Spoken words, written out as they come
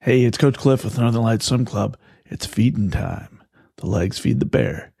Hey, it's Coach Cliff with Northern Lights Swim Club. It's feeding time. The legs feed the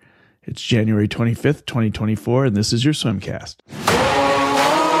bear. It's January 25th, 2024, and this is your swimcast.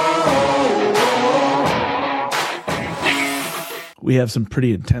 We have some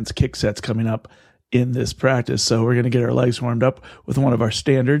pretty intense kick sets coming up in this practice, so we're going to get our legs warmed up with one of our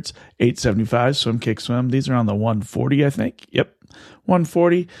standards, 875 swim, kick, swim. These are on the 140, I think. Yep,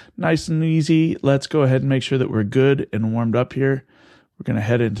 140, nice and easy. Let's go ahead and make sure that we're good and warmed up here. We're going to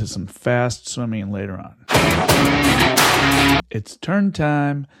head into some fast swimming later on. It's turn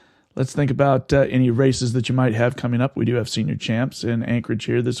time. Let's think about any races that you might have coming up. We do have senior champs in Anchorage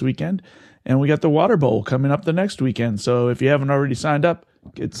here this weekend, and we got the Water Bowl coming up the next weekend. So if you haven't already signed up,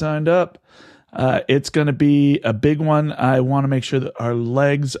 get signed up. It's going to be a big one. I want to make sure that our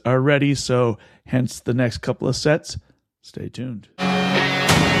legs are ready, so hence the next couple of sets. Stay tuned.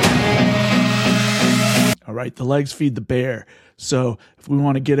 All right, the legs feed the bear. So if we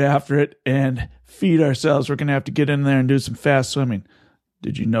want to get after it and feed ourselves, we're going to have to get in there and do some fast swimming.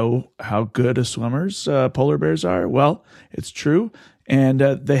 Did you know how good as swimmers polar bears are? Well, it's true. And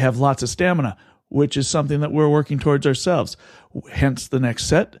they have lots of stamina, which is something that we're working towards ourselves. Hence the next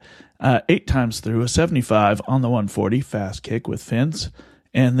set, 8 times through, a 75 on the 140 fast kick with fins,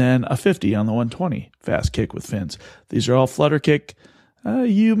 and then a 50 on the 120 fast kick with fins. These are all flutter kick.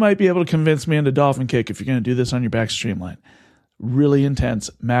 You might be able to convince me into dolphin kick if you're going to do this on your back streamline. Really intense,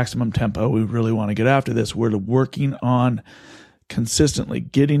 maximum tempo. We really want to get after this. We're working on consistently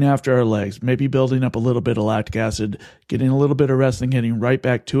getting after our legs, maybe building up a little bit of lactic acid, getting a little bit of rest and getting right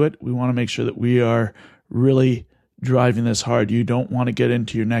back to it. We want to make sure that we are really driving this hard. You don't want to get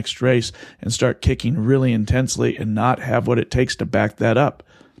into your next race and start kicking really intensely and not have what it takes to back that up.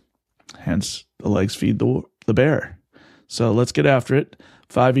 Hence, the legs feed the bear. So let's get after it.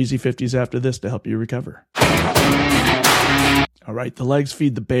 5 easy 50s after this to help you recover. All right, the legs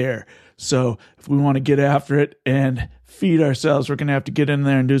feed the bear. So if we want to get after it and feed ourselves, we're going to have to get in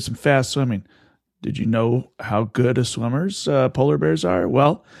there and do some fast swimming. Did you know how good as swimmers polar bears are?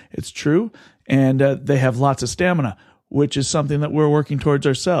 Well, it's true. And they have lots of stamina, which is something that we're working towards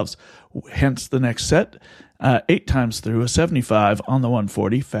ourselves. Hence the next set, 8 times through, a 75 on the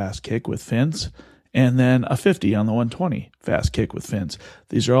 140 fast kick with fins, and then a 50 on the 120 fast kick with fins.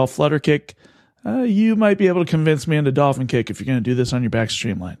 These are all flutter kick. You might be able to convince me into dolphin kick if you're going to do this on your back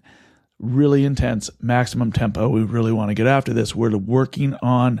streamline. Really intense, maximum tempo. We really want to get after this. We're working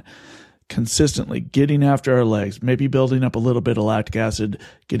on consistently getting after our legs, maybe building up a little bit of lactic acid,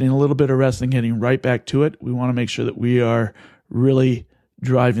 getting a little bit of rest and getting right back to it. We want to make sure that we are really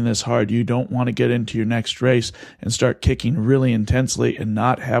driving this hard. You don't want to get into your next race and start kicking really intensely and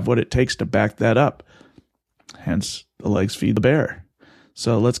not have what it takes to back that up. Hence, the legs feed the bear.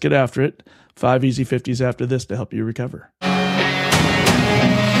 So let's get after it. 5 easy 50s after this to help you recover.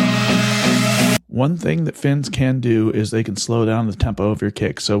 One thing that fins can do is they can slow down the tempo of your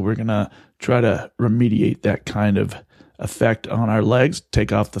kick. So we're going to try to remediate that kind of effect on our legs.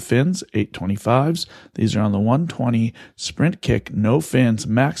 Take off the fins, 825s. These are on the 120 sprint kick, no fins,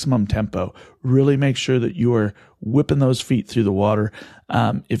 maximum tempo. Really make sure that you are whipping those feet through the water.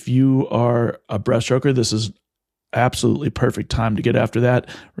 If you are a breaststroker, this is absolutely perfect time to get after that.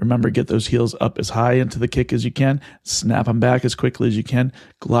 Remember, get those heels up as high into the kick as you can. Snap them back as quickly as you can.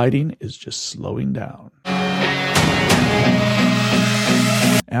 Gliding is just slowing down.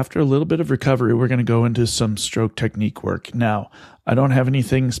 After a little bit of recovery, we're going to go into some stroke technique work. Now, I don't have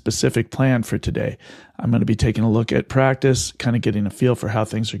anything specific planned for today. I'm going to be taking a look at practice, kind of getting a feel for how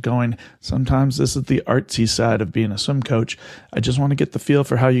things are going. Sometimes this is the artsy side of being a swim coach. I just want to get the feel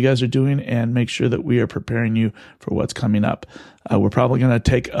for how you guys are doing and make sure that we are preparing you for what's coming up. We're probably going to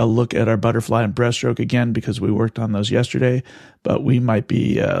take a look at our butterfly and breaststroke again because we worked on those yesterday, but we might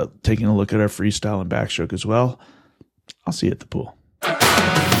be taking a look at our freestyle and backstroke as well. I'll see you at the pool.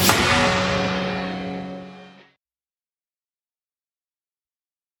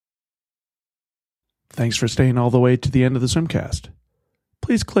 Thanks for staying all the way to the end of the swimcast.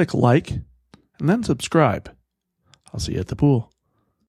 Please click like and then subscribe. I'll see you at the pool.